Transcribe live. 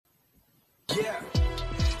Yeah,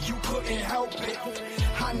 you couldn't help it.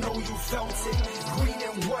 I know you felt it. Green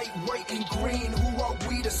and white and green. Who are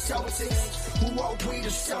we, the Celtics? Who are we, the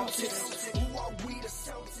Celtics? Who are we, the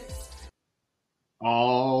Celtics?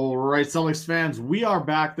 All right, Celtics fans, we are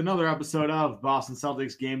back with another episode of Boston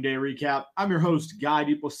Celtics Game Day Recap. I'm your host, Guy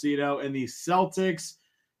DiPlacido, and the Celtics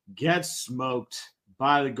get smoked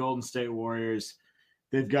by the Golden State Warriors.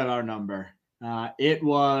 They've got our number. It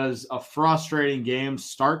was a frustrating game,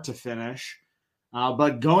 start to finish.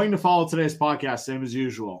 But going to follow today's podcast, same as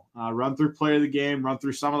usual. Run through play of the game, run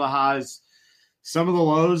through some of the highs, some of the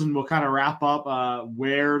lows, and we'll kind of wrap up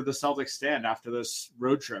where the Celtics stand after this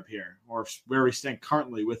road trip here, or where we stand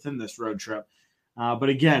currently within this road trip. But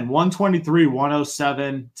again,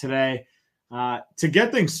 123-107 today. To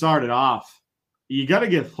get things started off, you got to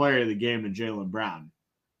give player of the game to Jaylen Brown.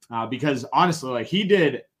 Because honestly, he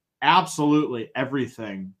did absolutely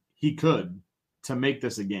everything he could to make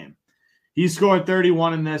this a game. He scored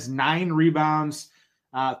 31 in this, 9 rebounds,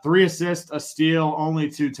 3 assists, a steal, only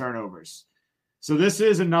 2 turnovers. So this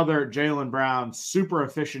is another Jaylen Brown super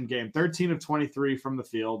efficient game. 13 of 23 from the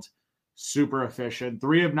field, super efficient.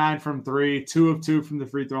 3 of 9 from 3, 2 of 2 from the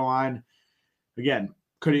free throw line. Again,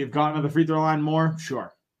 could he have gotten to the free throw line more?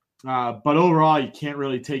 Sure. But overall, you can't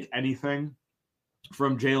really take anything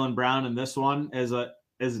from Jaylen Brown in this one as a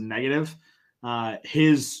negative.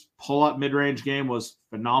 His pull-up mid-range game was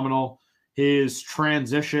phenomenal. His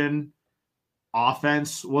transition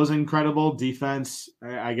offense was incredible. Defense,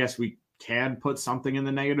 I guess we can put something in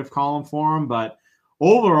the negative column for him. But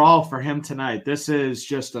overall for him tonight, this is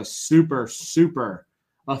just a super, super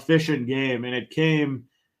efficient game. And it came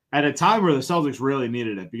at a time where the Celtics really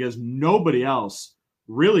needed it because nobody else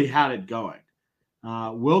really had it going.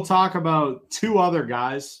 We'll talk about 2 other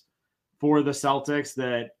guys for the Celtics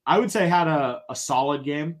that I would say had a solid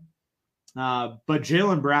game. But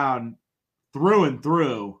Jaylen Brown, through and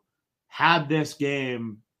through, had this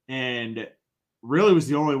game and really was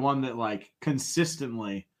the only one that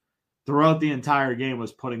consistently throughout the entire game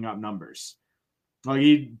was putting up numbers.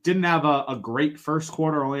 He didn't have a great first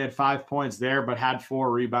quarter, only had 5 points there, but had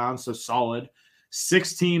 4 rebounds, so solid.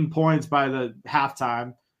 16 points by the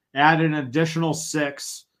halftime, added an additional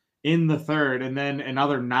 6 in the third, and then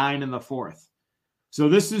another 9 in the fourth. So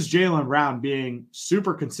this is Jaylen Brown being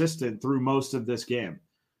super consistent through most of this game.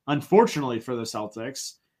 Unfortunately for the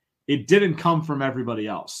Celtics, it didn't come from everybody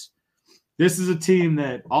else. This is a team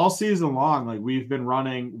that all season long, we've been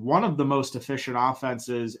running one of the most efficient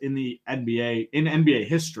offenses in the NBA, in NBA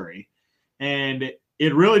history. And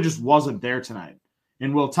it really just wasn't there tonight.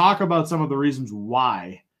 And we'll talk about some of the reasons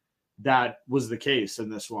why that was the case in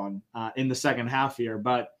this one, in the second half here.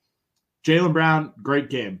 But Jaylen Brown, great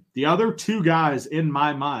game. The other 2 guys in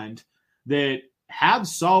my mind that had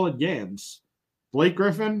solid games, Blake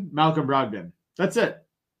Griffin, Malcolm Brogdon. That's it.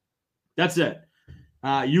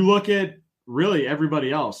 You look at really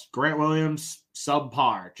everybody else. Grant Williams,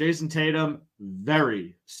 subpar. Jason Tatum,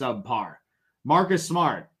 very subpar. Marcus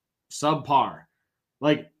Smart, subpar.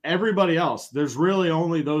 Everybody else, there's really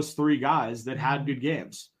only those 3 guys that had good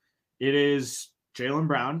games. It is Jaylen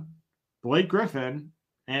Brown, Blake Griffin,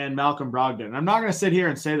 and Malcolm Brogdon. And I'm not going to sit here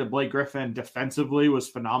and say that Blake Griffin defensively was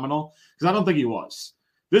phenomenal because I don't think he was.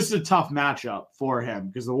 This is a tough matchup for him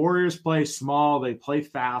because the Warriors play small, they play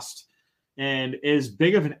fast, and as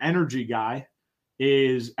big of an energy guy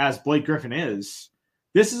as Blake Griffin is,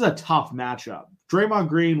 this is a tough matchup. Draymond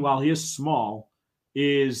Green, while he is small,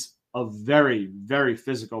 is a very, very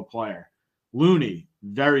physical player. Looney,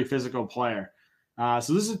 very physical player.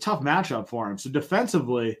 So this is a tough matchup for him. So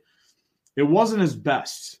defensively, it wasn't his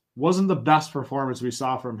best. Wasn't the best performance we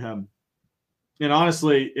saw from him. And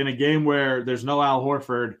honestly, in a game where there's no Al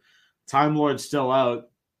Horford, Time Lord's still out,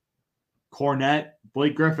 Cornette,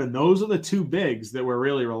 Blake Griffin, those are the 2 bigs that we're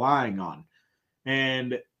really relying on.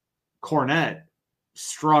 And Cornette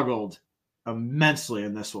struggled immensely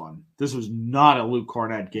in this one. This was not a Luke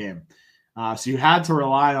Cornette game. So you had to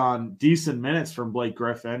rely on decent minutes from Blake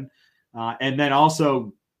Griffin. And then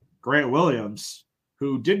also Grant Williams,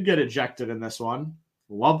 who did get ejected in this one.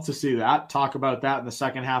 Love to see that. Talk about that in the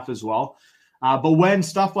second half as well. But when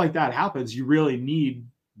stuff like that happens, you really need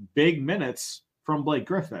big minutes from Blake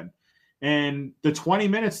Griffin. And the 20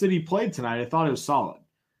 minutes that he played tonight, I thought it was solid.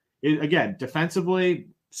 Again, defensively,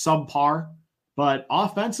 subpar. But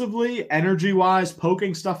offensively, energy-wise,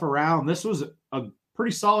 poking stuff around, this was a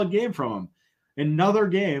pretty solid game from him. Another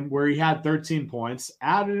game where he had 13 points,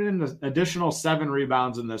 added in an additional 7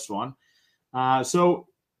 rebounds in this one. So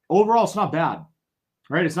overall, it's not bad,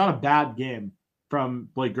 right? It's not a bad game from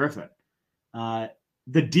Blake Griffin.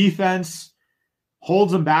 The defense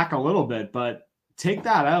holds him back a little bit, but take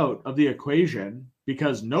that out of the equation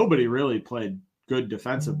because nobody really played good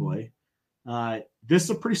defensively. This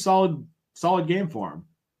is a pretty solid game for him.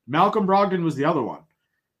 Malcolm Brogdon was the other one.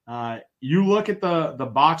 You look at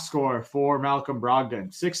the box score for Malcolm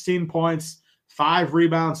Brogdon, 16 points, 5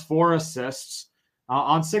 rebounds, 4 assists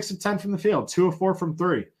on 6 of 10 from the field, 2 of 4 from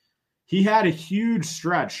 3. He had a huge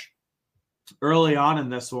stretch early on in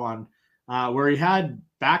this one where he had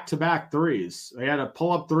back-to-back threes. He had a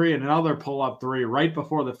pull-up 3 and another pull-up 3 right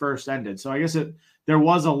before the first ended. So I guess there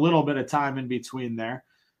was a little bit of time in between there.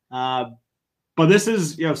 But this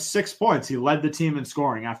is 6 points. He led the team in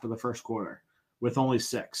scoring after the first quarter with only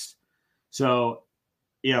 6. So,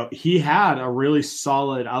 he had a really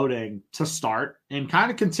solid outing to start and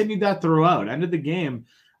kind of continued that throughout. Ended the game,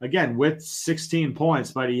 again, with 16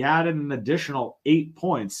 points, but he had an additional 8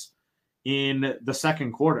 points in the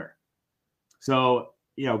second quarter. So,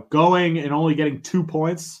 going and only getting 2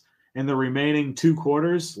 points in the remaining 2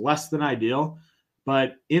 quarters, less than ideal.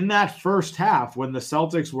 But in that first half, when the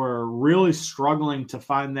Celtics were really struggling to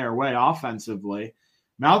find their way offensively,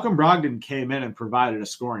 Malcolm Brogdon came in and provided a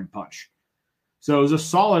scoring punch. So it was a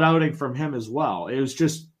solid outing from him as well. It was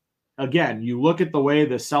just, again, you look at the way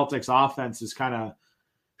the Celtics offense has kind of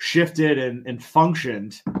shifted and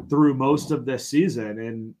functioned through most of this season.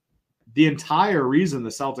 And the entire reason the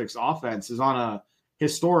Celtics offense is on a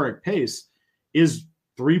historic pace is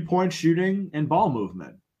 3-point shooting and ball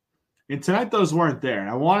movement. And tonight those weren't there. And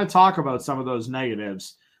I want to talk about some of those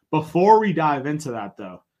negatives. Before we dive into that,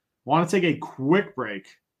 though, I want to take a quick break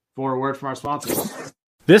for a word from our sponsors.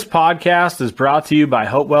 This podcast is brought to you by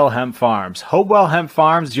Hopewell Hemp Farms. Hopewell Hemp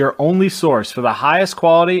Farms is your only source for the highest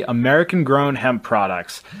quality American-grown hemp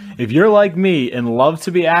products. If you're like me and love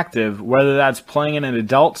to be active, whether that's playing in an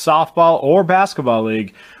adult softball or basketball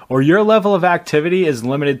league, or your level of activity is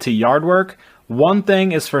limited to yard work, one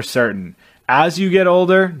thing is for certain. As you get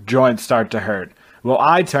older, joints start to hurt. Well,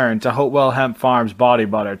 I turn to Hopewell Hemp Farms Body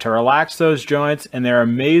Butter to relax those joints and their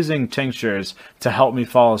amazing tinctures to help me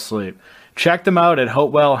fall asleep. Check them out at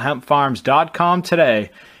hopewellhempfarms.com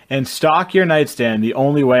today and stock your nightstand the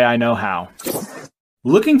only way I know how.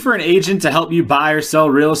 Looking for an agent to help you buy or sell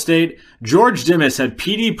real estate? George Dimas at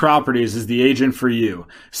PD Properties is the agent for you.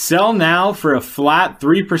 Sell now for a flat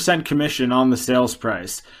 3% commission on the sales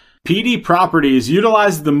price. PD Properties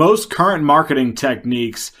utilizes the most current marketing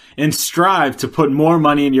techniques and strive to put more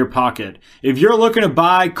money in your pocket. If you're looking to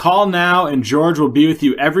buy, call now and George will be with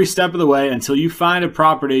you every step of the way until you find a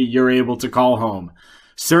property you're able to call home.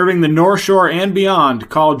 Serving the North Shore and beyond,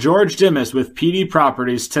 call George Dimas with PD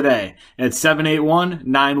Properties today at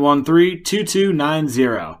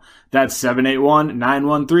 781-913-2290. That's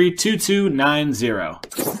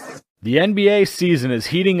 781-913-2290. The NBA season is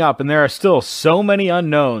heating up and there are still so many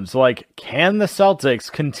unknowns, like can the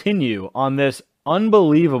Celtics continue on this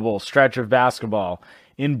unbelievable stretch of basketball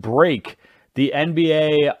and break the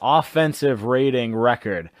NBA offensive rating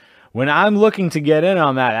record? When I'm looking to get in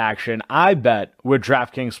on that action, I bet with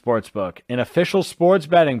DraftKings Sportsbook, an official sports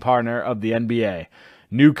betting partner of the NBA.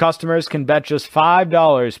 New customers can bet just $5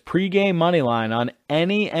 pregame moneyline on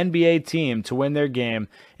any NBA team to win their game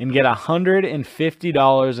and get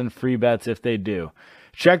 $150 in free bets if they do.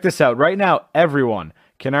 Check this out. Right now, everyone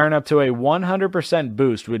can earn up to a 100%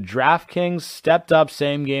 boost with DraftKings stepped-up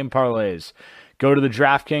same-game parlays. Go to the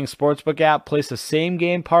DraftKings Sportsbook app, place a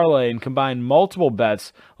same-game parlay, and combine multiple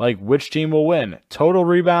bets like which team will win, total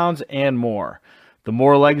rebounds, and more. The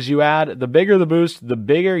more legs you add, the bigger the boost, the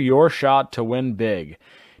bigger your shot to win big.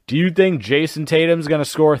 Do you think Jason Tatum's going to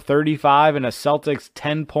score 35 in a Celtics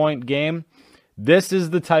 10-point game? This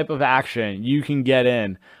is the type of action you can get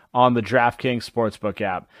in on the DraftKings Sportsbook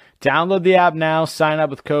app. Download the app now, sign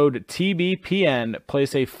up with code TBPN,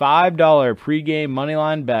 place a $5 pregame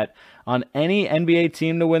moneyline bet on any NBA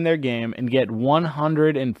team to win their game, and get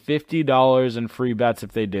 $150 in free bets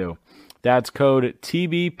if they do. That's code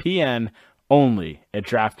TBPN only at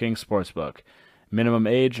DraftKings Sportsbook. Minimum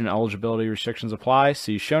age and eligibility restrictions apply.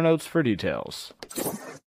 See show notes for details. All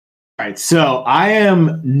right, so I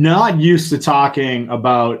am not used to talking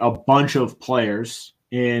about a bunch of players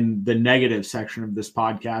in the negative section of this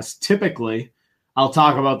podcast. Typically, I'll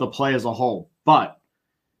talk about the play as a whole, but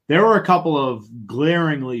there were a couple of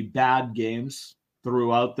glaringly bad games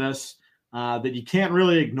throughout this that you can't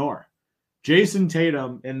really ignore. Jason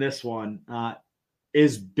Tatum in this one,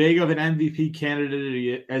 as big of an MVP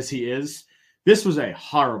candidate as he is, this was a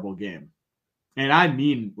horrible game. And I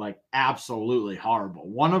mean, like, absolutely horrible.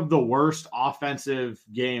 One of the worst offensive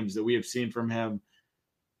games that we have seen from him,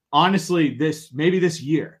 honestly, this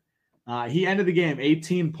year. He ended the game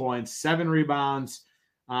 18 points, 7 rebounds,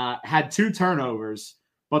 had 2 turnovers,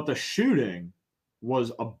 but the shooting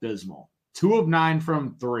was abysmal. 2 of 9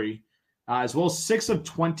 from 3, as well as 6 of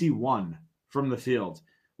 21 from the field.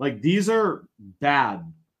 Like, these are bad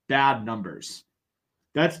numbers.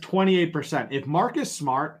 That's 28%. If Marcus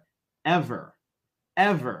Smart ever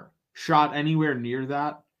shot anywhere near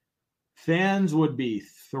that, fans would be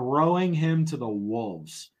throwing him to the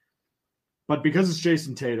wolves. But because it's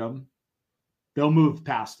Jason Tatum, they'll move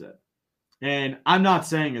past it. And I'm not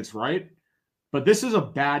saying it's right, but this is a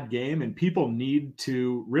bad game, and people need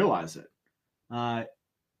to realize it.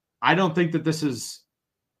 I don't think that this is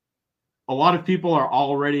 – a lot of people are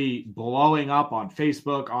already blowing up on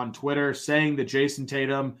Facebook, on Twitter, saying that Jason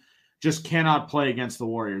Tatum just cannot play against the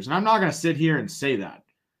Warriors. And I'm not going to sit here and say that.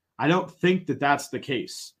 I don't think that that's the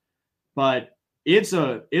case. But it's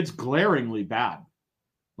glaringly bad.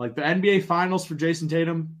 Like, the NBA Finals for Jason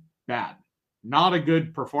Tatum, bad. Not a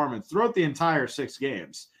good performance throughout the entire 6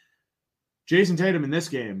 games. Jason Tatum in this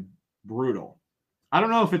game, brutal. I don't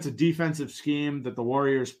know if it's a defensive scheme that the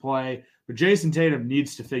Warriors play, but Jason Tatum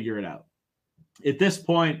needs to figure it out. At this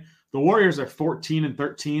point, the Warriors are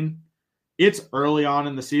 14-13. It's early on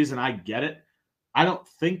in the season. I get it. I don't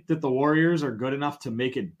think that the Warriors are good enough to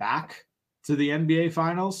make it back to the NBA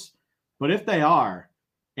Finals. But if they are,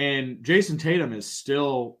 and Jason Tatum is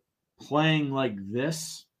still playing like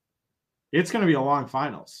this, it's going to be a long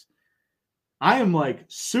finals. I am like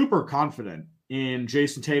super confident in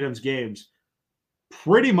Jason Tatum's games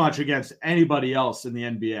pretty much against anybody else in the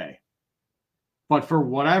NBA. But for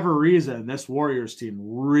whatever reason, this Warriors team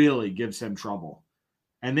really gives him trouble.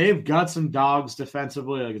 And they've got some dogs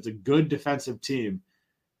defensively. Like, it's a good defensive team.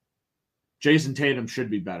 Jason Tatum should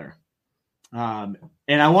be better. And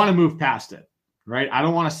I want to move past it, right? I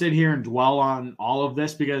don't want to sit here and dwell on all of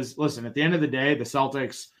this because, listen, at the end of the day, the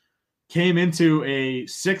Celtics came into a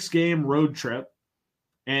 6-game road trip,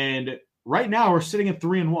 and right now we're sitting at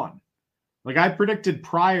 3-1. Like, I predicted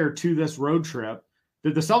prior to this road trip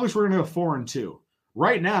that the Celtics were going to go 4-2.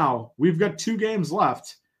 Right now, we've got 2 games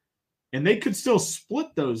left, and they could still split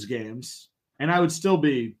those games, and I would still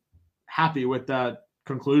be happy with that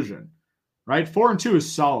conclusion, right? 4-2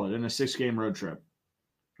 is solid in a 6-game road trip,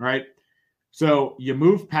 right? So you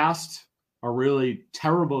move past a really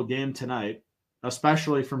terrible game tonight,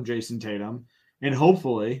 especially from Jason Tatum, and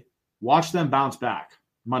hopefully watch them bounce back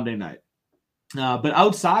Monday night. But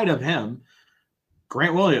outside of him,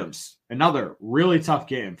 Grant Williams, another really tough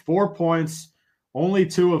game. 4 points, only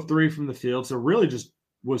 2 of 3 from the field, so really just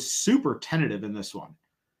was super tentative in this one.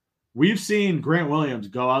 We've seen Grant Williams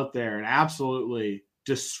go out there and absolutely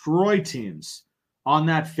destroy teams on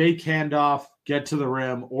that fake handoff, get to the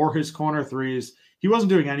rim, or his corner threes. He wasn't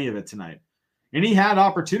doing any of it tonight. And he had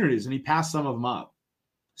opportunities, and he passed some of them up.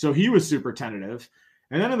 So he was super tentative.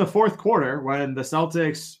 And then in the fourth quarter, when the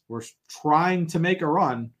Celtics were trying to make a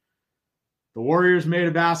run, the Warriors made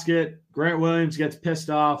a basket. Grant Williams gets pissed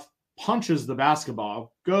off, punches the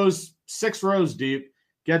basketball, goes 6 rows deep,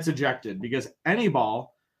 gets ejected, because any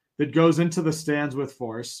ball that goes into the stands with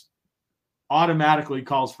force automatically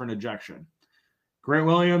calls for an ejection. Grant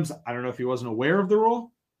Williams, I don't know if he wasn't aware of the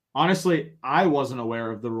rule. Honestly, I wasn't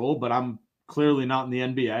aware of the rule, but I'm clearly not in the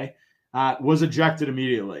NBA, was ejected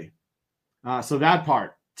immediately. So that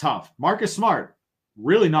part, tough. Marcus Smart,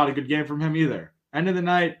 really not a good game from him either. End of the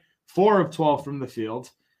night, 4 of 12 from the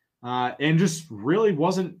field, and just really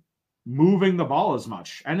wasn't moving the ball as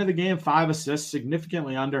much. End of the game, 5 assists,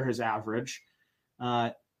 significantly under his average.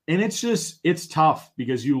 And it's tough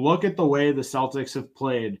because you look at the way the Celtics have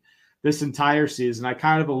played this entire season. I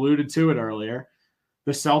kind of alluded to it earlier.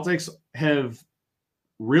 The Celtics have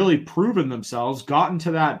really proven themselves, gotten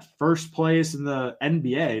to that first place in the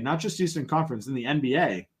NBA, not just Eastern Conference, in the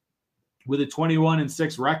NBA, with a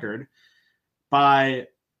 21-6 record by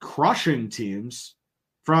crushing teams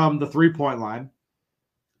from the three-point line,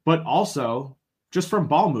 but also just from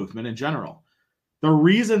ball movement in general. The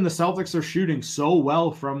reason the Celtics are shooting so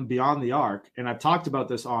well from beyond the arc, and I've talked about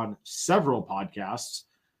this on several podcasts,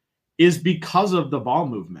 is because of the ball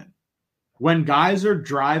movement. When guys are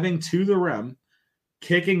driving to the rim,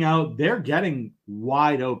 kicking out, they're getting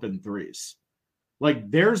wide open threes. Like,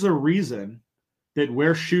 there's a reason that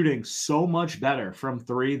we're shooting so much better from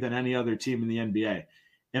 3 than any other team in the NBA.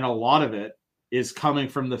 And a lot of it is coming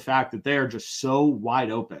from the fact that they are just so wide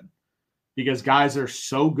open because guys are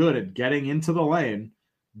so good at getting into the lane,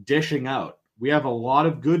 dishing out. We have a lot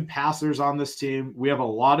of good passers on this team. We have a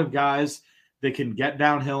lot of guys that can get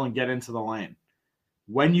downhill and get into the lane.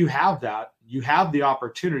 When you have that, you have the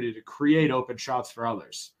opportunity to create open shots for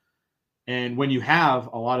others. And when you have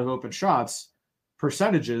a lot of open shots,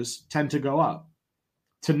 percentages tend to go up.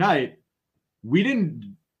 Tonight, we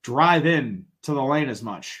didn't drive in to the lane as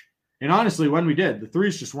much. And honestly, when we did, the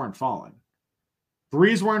threes just weren't falling.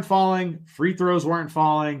 Threes weren't falling, free throws weren't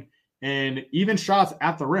falling, and even shots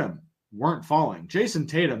at the rim weren't falling. Jason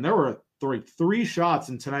Tatum, there were three shots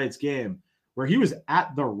in tonight's game where he was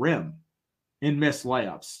at the rim and missed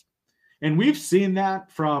layups. And we've seen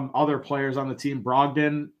that from other players on the team.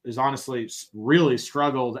 Brogdon is honestly really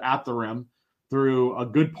struggled at the rim through a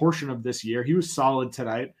good portion of this year. He was solid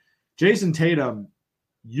tonight. Jason Tatum,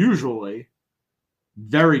 usually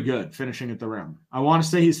very good finishing at the rim. I want to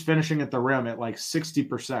say he's finishing at the rim at like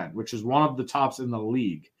 60%, which is one of the tops in the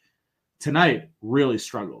league. Tonight, really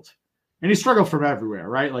struggled. And he struggled from everywhere,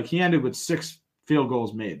 right? Like he ended with 6 field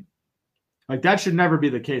goals made. Like that should never be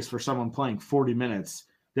the case for someone playing 40 minutes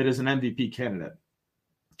that is an MVP candidate.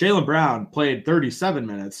 Jaylen Brown played 37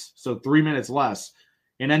 minutes, so 3 minutes less,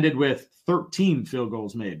 and ended with 13 field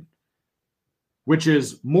goals made, which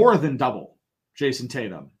is more than double Jason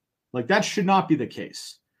Tatum. Like that should not be the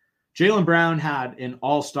case. Jaylen Brown had an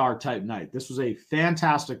all-star type night. This was a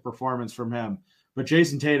fantastic performance from him, but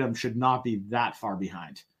Jason Tatum should not be that far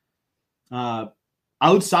behind.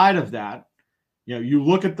 Outside of that, you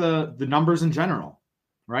look at the numbers in general,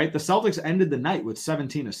 right? The Celtics ended the night with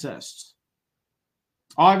 17 assists.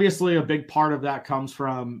 Obviously, a big part of that comes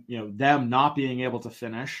from, them not being able to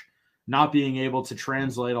finish, not being able to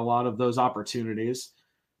translate a lot of those opportunities.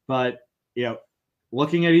 But,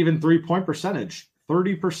 looking at even 3-point percentage,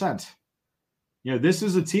 30%. This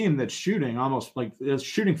is a team that's shooting is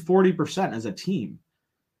shooting 40% as a team.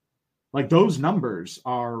 Like those numbers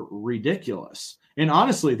are ridiculous. And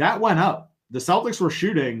honestly, that went up. The Celtics were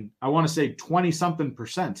shooting, I want to say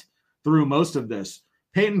 20-something% through most of this.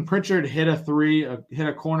 Peyton Pritchard hit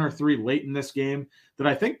a corner three late in this game that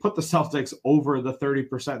I think put the Celtics over the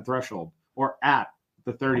 30% threshold or at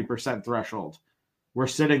the 30% threshold. We're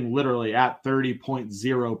sitting literally at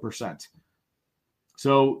 30.0%.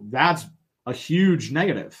 So that's a huge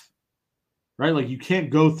negative, right? Like you can't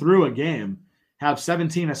go through a game, have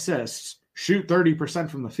 17 assists, shoot 30%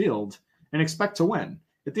 from the field, and expect to win.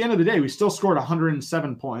 At the end of the day, we still scored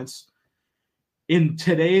 107 points. In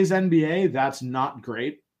today's NBA, that's not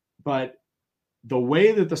great, but the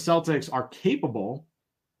way that the Celtics are capable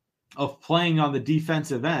of playing on the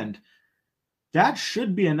defensive end, that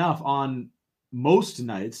should be enough on most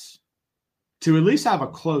nights to at least have a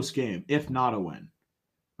close game, if not a win,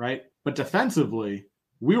 right? But defensively,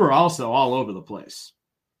 we were also all over the place.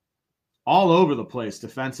 All over the place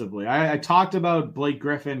defensively. I talked about Blake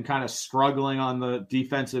Griffin kind of struggling on the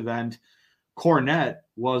defensive end. Cornette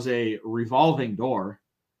was a revolving door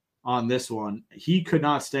on this one. He could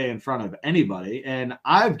not stay in front of anybody. And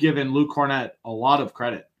I've given Luke Cornette a lot of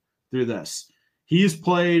credit through this. He's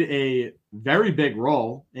played a very big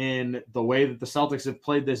role in the way that the Celtics have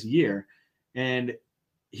played this year. And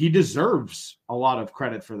he deserves a lot of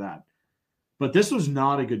credit for that. But this was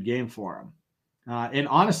not a good game for him. And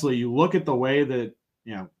honestly, you look at the way that,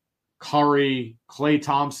 Curry, Klay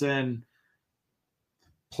Thompson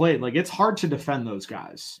played, like it's hard to defend those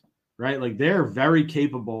guys, right? Like they're very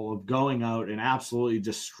capable of going out and absolutely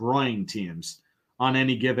destroying teams on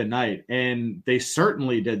any given night. And they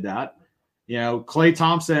certainly did that. Klay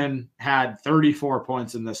Thompson had 34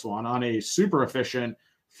 points in this one on a super efficient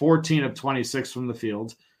 14 of 26 from the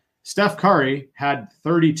field. Steph Curry had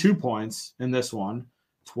 32 points in this one,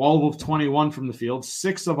 12 of 21 from the field,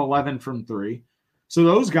 6 of 11 from 3. So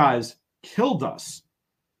those guys killed us.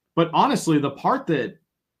 But honestly, the part that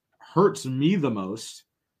hurts me the most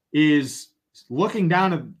is looking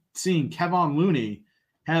down and seeing Kevon Looney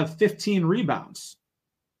have 15 rebounds,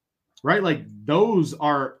 right? Like those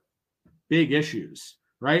are big issues,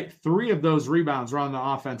 right? 3 of those rebounds were on the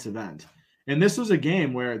offensive end. And this was a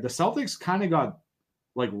game where the Celtics kind of got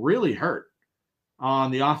really hurt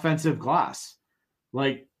on the offensive glass.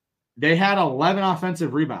 Like they had 11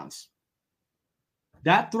 offensive rebounds.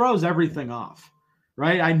 That throws everything off,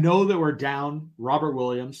 right? I know that we're down Robert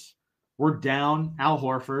Williams. We're down Al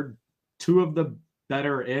Horford, 2 of the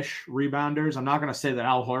better-ish rebounders. I'm not going to say that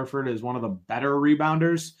Al Horford is one of the better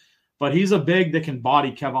rebounders, but he's a big that can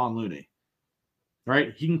body Kevon Looney,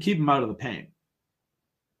 right? He can keep him out of the paint.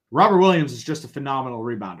 Robert Williams is just a phenomenal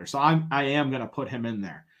rebounder, so I am going to put him in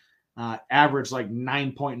there. Averaged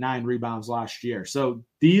 9.9 rebounds last year. So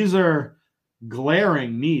these are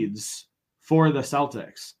glaring needs for the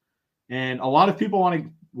Celtics. And a lot of people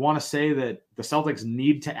want to say that the Celtics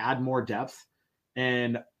need to add more depth.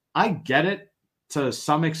 And I get it to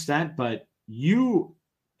some extent, but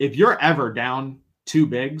if you're ever down 2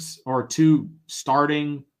 bigs or 2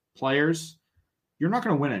 starting players, you're not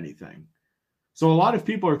going to win anything. So a lot of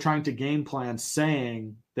people are trying to game plan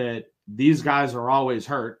saying that these guys are always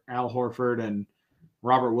hurt, Al Horford and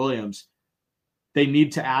Robert Williams, they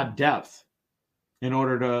need to add depth in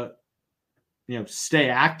order to, stay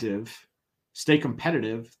active, stay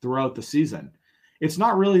competitive throughout the season. It's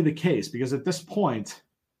not really the case because at this point,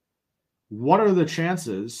 what are the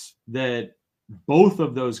chances that both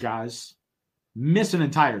of those guys miss an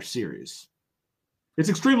entire series? It's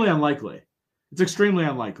extremely unlikely. It's extremely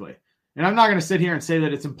unlikely. And I'm not going to sit here and say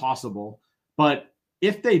that it's impossible, but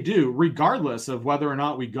if they do, regardless of whether or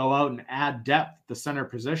not we go out and add depth at the center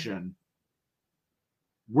position,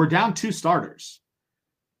 we're down 2 starters.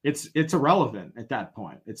 It's irrelevant at that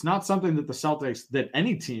point. It's not something that the Celtics, that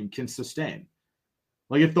any team can sustain.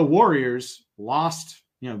 Like if the Warriors lost,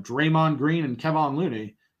 Draymond Green and Kevon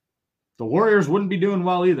Looney, the Warriors wouldn't be doing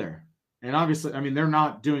well either. And obviously, they're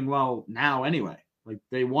not doing well now anyway. Like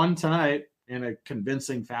they won tonight in a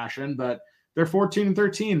convincing fashion, but they're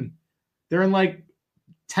 14-13. They're in like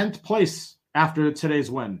 10th place after today's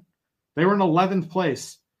win. They were in 11th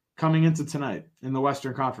place coming into tonight in the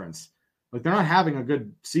Western Conference. Like they're not having a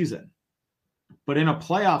good season. But in a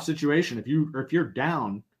playoff situation, if you're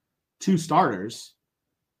down 2 starters,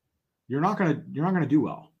 you're not gonna do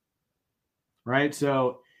well. Right?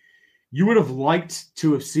 So you would have liked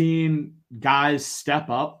to have seen guys step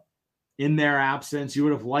up in their absence. You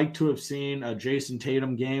would have liked to have seen a Jason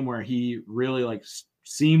Tatum game where he really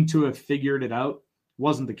seemed to have figured it out.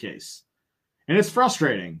 Wasn't the case. And it's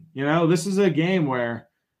frustrating. This is a game where,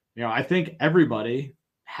 I think everybody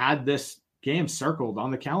had this game circled on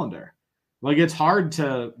the calendar. Like it's hard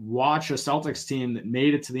to watch a Celtics team that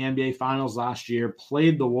made it to the NBA Finals last year,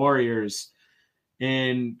 played the Warriors,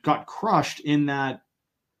 and got crushed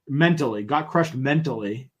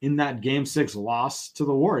mentally in that Game 6 loss to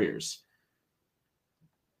the Warriors.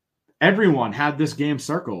 Everyone had this game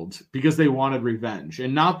circled because they wanted revenge.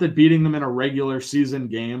 And not that beating them in a regular season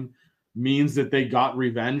game means that they got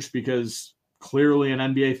revenge, because clearly an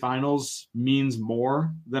NBA Finals means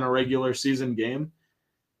more than a regular season game.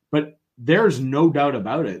 But there's no doubt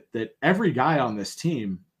about it that every guy on this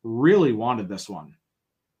team really wanted this one.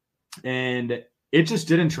 And it just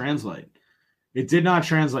didn't translate. It did not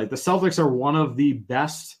translate. The Celtics are one of the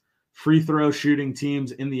best free throw shooting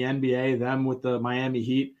teams in the NBA, them with the Miami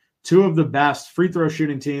Heat, 2 of the best free throw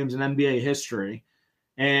shooting teams in NBA history.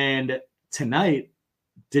 And tonight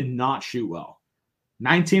did not shoot well.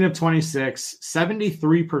 19 of 26,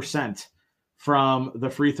 73% from the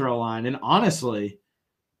free throw line. And honestly,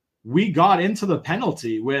 we got into the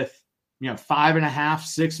penalty with, 5.5,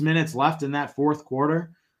 6 minutes left in that fourth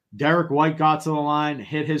quarter. Derek White got to the line,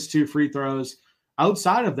 hit his 2 free throws.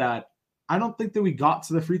 Outside of that, I don't think that we got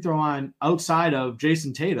to the free throw line outside of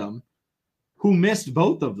Jason Tatum, who missed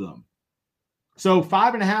both of them. So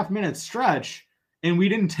 5.5 minutes stretch, and we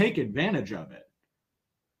didn't take advantage of it.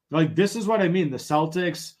 Like, this is what I mean. The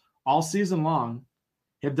Celtics all season long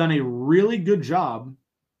have done a really good job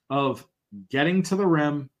of getting to the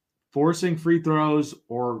rim, forcing free throws,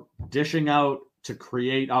 or dishing out to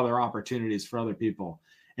create other opportunities for other people.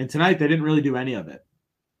 And tonight, they didn't really do any of it.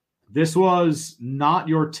 This was not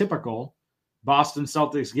your typical Boston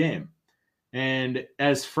Celtics game. And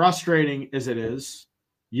as frustrating as it is,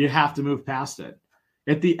 you have to move past it.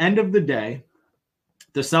 At the end of the day,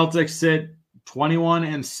 the Celtics sit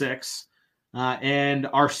 21-6 and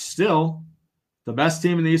are still the best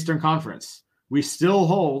team in the Eastern Conference. We still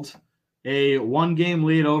hold a 1-game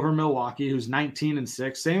lead over Milwaukee, who's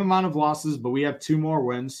 19-6, same amount of losses, but we have 2 more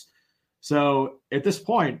wins. So at this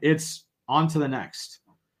point, it's on to the next.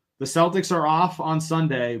 The Celtics are off on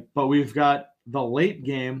Sunday, but we've got the late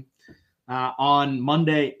game on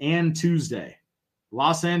Monday and Tuesday.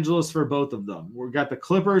 Los Angeles for both of them. We've got the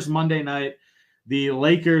Clippers Monday night, the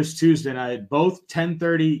Lakers Tuesday night, both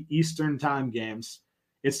 10:30 Eastern time games.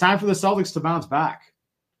 It's time for the Celtics to bounce back.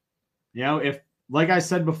 If, like I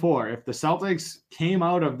said before, if the Celtics came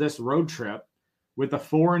out of this road trip with a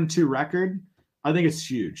 4-2 record, I think it's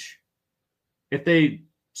huge. If they,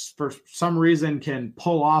 for some reason, can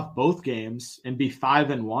pull off both games and be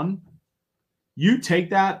 5-1, you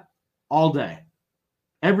take that all day,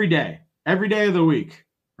 every day of the week,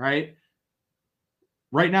 right?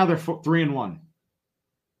 Right now, they're 3-1.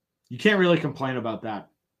 You can't really complain about that.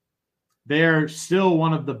 They're still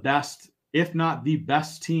one of the best, if not the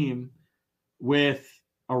best team with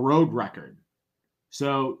a road record.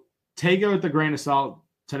 So take it with a grain of salt.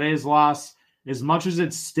 Today's loss, as much as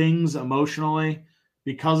it stings emotionally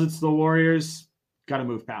because it's the Warriors, got to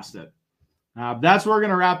move past it. That's where we're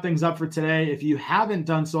going to wrap things up for today. If you haven't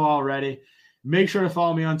done so already, make sure to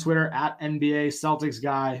follow me on Twitter at NBA Celtics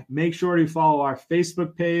Guy. Make sure to follow our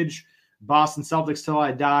Facebook page, Boston Celtics Till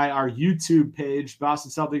I Die, our YouTube page,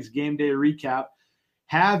 Boston Celtics Game Day Recap.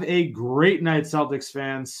 Have a great night, Celtics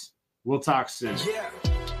fans. We'll talk soon. Yeah,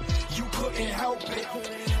 you couldn't help it.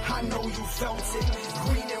 I know you felt it.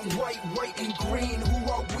 Green and white and green.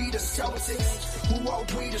 Who are we, the Celtics? Who are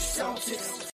we, the Celtics?